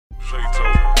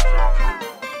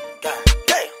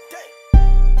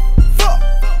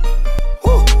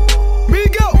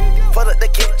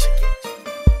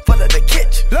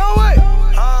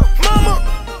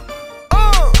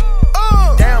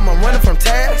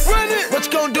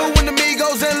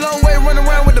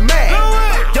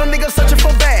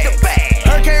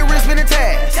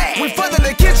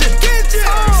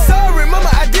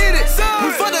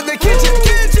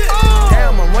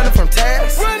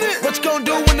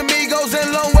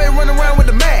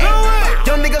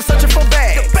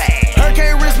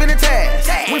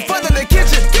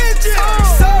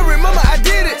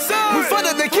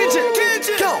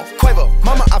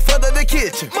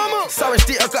Forest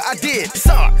stick, I did.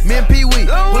 Me and Pee Wee,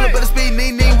 pull up at the speed,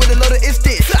 knee with a load of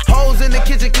instant. Hoes in the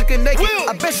kitchen cooking naked.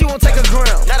 I bet she won't take a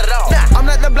gram. Not at all. Nah, I'm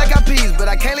not the black eyed peas,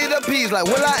 but I can't leave the peas like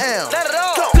Will I Am. Not at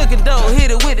all. Cooking dough, hit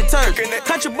it with the turkey.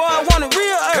 Country boy want a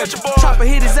real earth. Chopper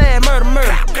hit his ass,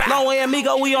 murder. Long way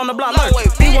amigo, we on the block.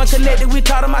 We one connected, we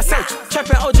taught him my search.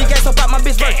 Trapping OG gas up out my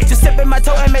bitch virgin. Just stepping my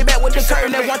toe and made back with the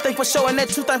curtain. That one thing for sure and that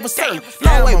two things for certain.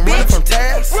 Long way, bitch. From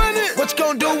tags. What you